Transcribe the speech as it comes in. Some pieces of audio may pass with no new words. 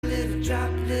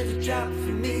little drop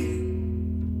for me.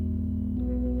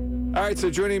 All right, so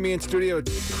joining me in studio,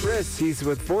 Chris. He's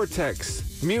with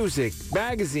Vortex Music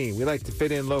Magazine. We like to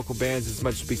fit in local bands as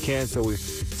much as we can, so we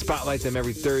spotlight them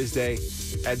every Thursday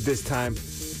at this time.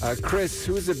 Chris,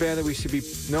 who's the band that we should be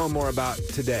knowing more about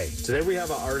today? Today we have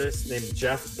an artist named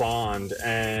Jeff Bond,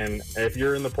 and if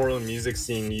you're in the Portland music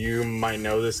scene, you might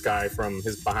know this guy from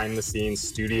his behind-the-scenes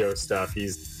studio stuff.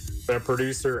 He's been a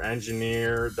producer,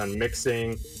 engineer, done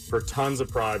mixing for tons of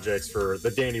projects for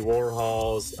the Dandy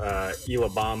Warhols, Ela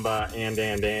Bamba,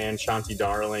 and Shanti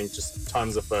Darling, just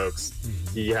tons of folks.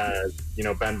 He has,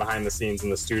 been behind the scenes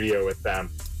in the studio with them.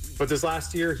 But this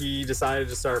last year, he decided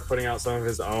to start putting out some of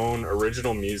his own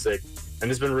original music, and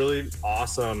it's been really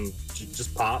awesome,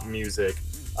 just pop music.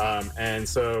 And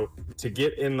so to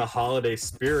get in the holiday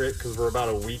spirit, because we're about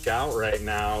a week out right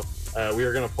now, we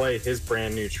are going to play his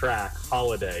brand new track,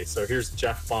 Holiday. So here's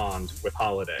Jeff Bond with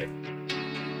Holiday.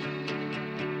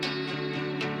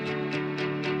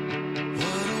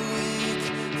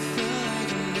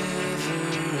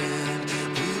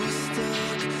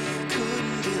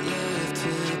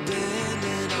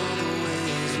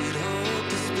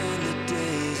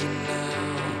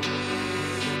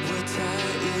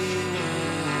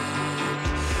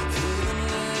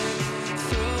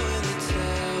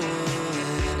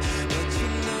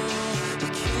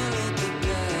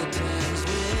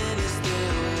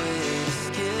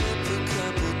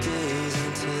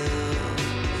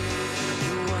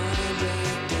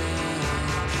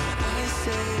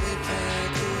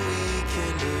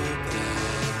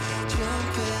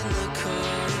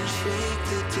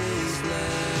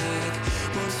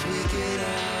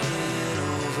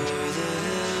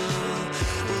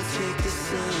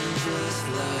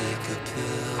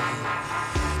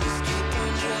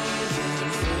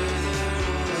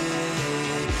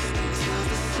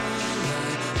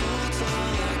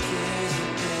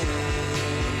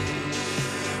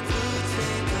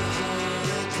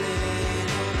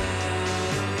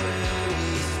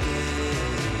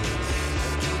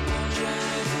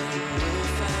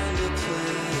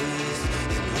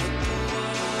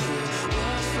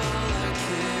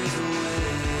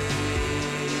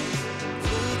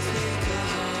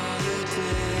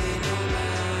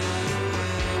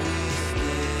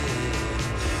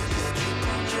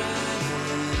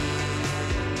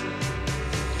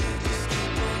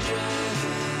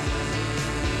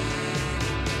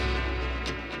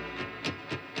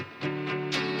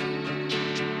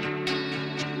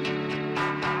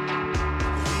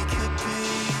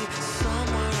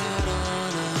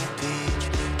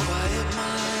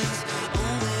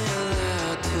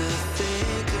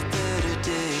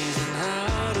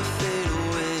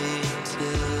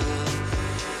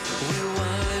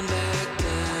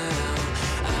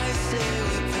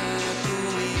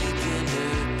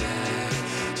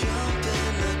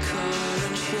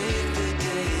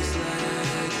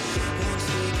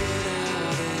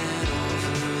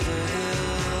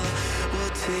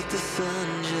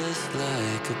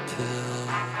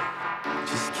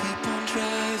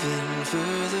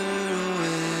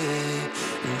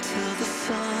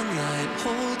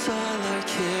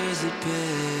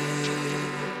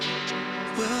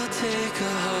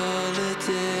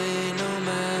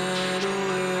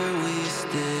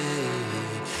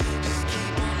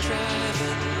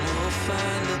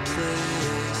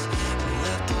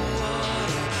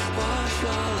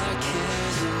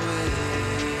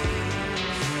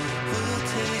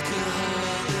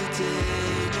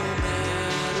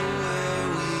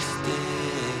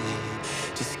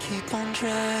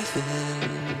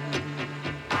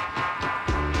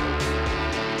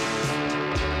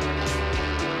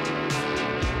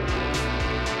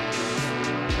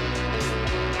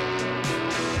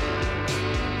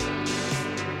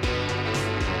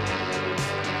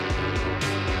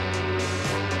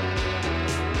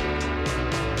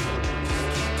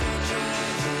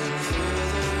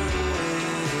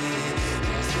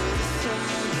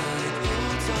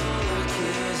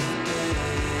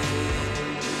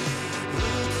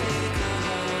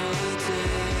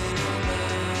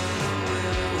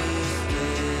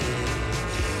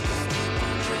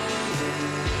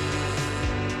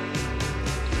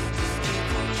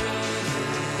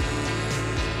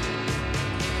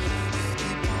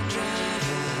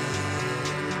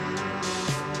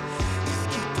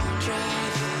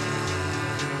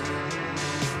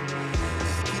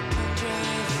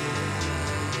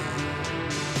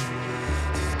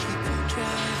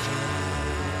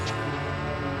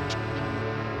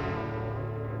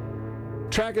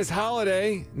 Track is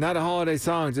Holiday, not a holiday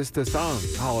song, just a song,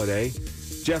 Holiday.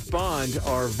 Jeff Bond,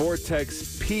 our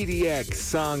Vortex PDX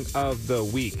Song of the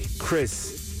Week.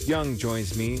 Chris, Young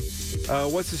joins me.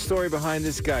 What's the story behind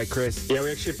this guy, Chris? Yeah,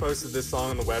 we actually posted this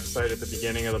song on the website at the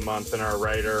beginning of the month, and our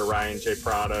writer, Ryan J.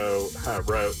 Prado,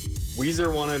 wrote,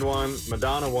 Weezer wanted one,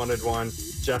 Madonna wanted one,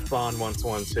 Jeff Bond wants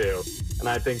one too. And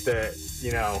I think that,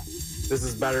 this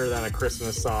is better than a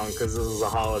Christmas song because this is a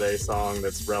holiday song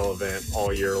that's relevant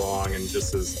all year long and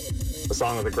just is a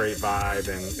song with a great vibe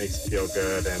and makes you feel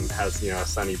good and has, a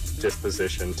sunny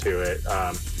disposition to it.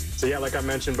 So yeah, like I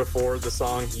mentioned before, the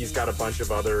song, he's got a bunch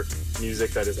of other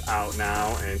music that is out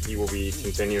now, and he will be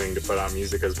continuing to put out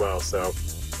music as well. So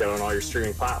get on all your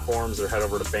streaming platforms or head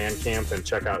over to Bandcamp and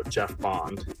check out Jeff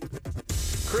Bond.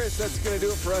 Chris, that's going to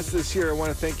do it for us this year. I want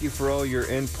to thank you for all your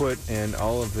input and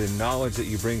all of the knowledge that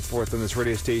you bring forth on this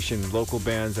radio station. Local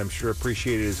bands, I'm sure,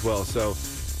 appreciate it as well. So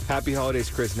happy holidays,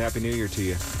 Chris, and happy New Year to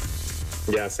you.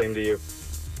 Yeah, same to you.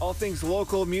 All things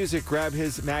local music, grab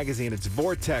his magazine. It's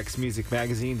Vortex Music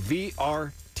Magazine,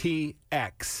 VRTX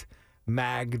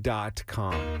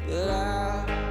mag.com.